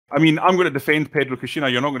I mean, I'm going to defend Pedro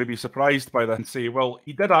Caixinha. You're not going to be surprised by that and say, well,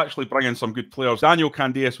 he did actually bring in some good players. Daniel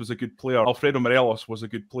Candeias was a good player. Alfredo Morelos was a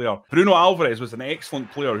good player. Bruno Alvarez was an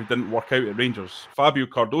excellent player who didn't work out at Rangers. Fabio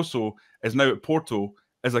Cardoso is now at Porto,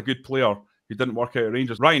 is a good player who didn't work out at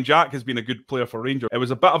Rangers. Ryan Jack has been a good player for Rangers. It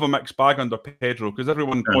was a bit of a mixed bag under Pedro because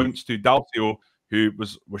everyone points to Dalcio, who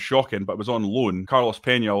was shocking, but was on loan. Carlos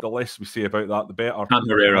Pena, the less we say about that, the better.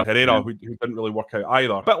 And Herrera, who didn't really work out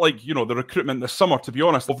either. But like, you know, the recruitment this summer, to be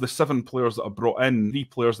honest, of the 7 players that are brought in, 3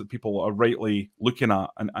 players that people are rightly looking at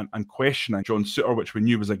and questioning. John Souttar, which we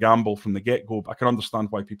knew was a gamble from the get-go, but I can understand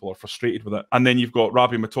why people are frustrated with it. And then you've got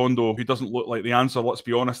Rabi Matondo, who doesn't look like the answer, let's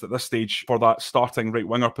be honest, at this stage for that starting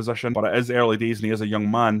right-winger position, but it is early days and he is a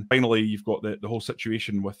young man. Finally, you've got the whole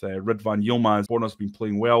situation with Ridvan Yilmaz. Borna's been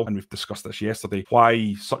playing well, and we've discussed this yesterday.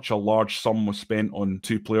 Why such a large sum was spent on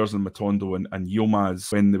 2 players in Matondo and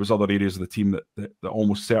Yilmaz when there was other areas of the team that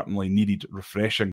almost certainly needed refreshing.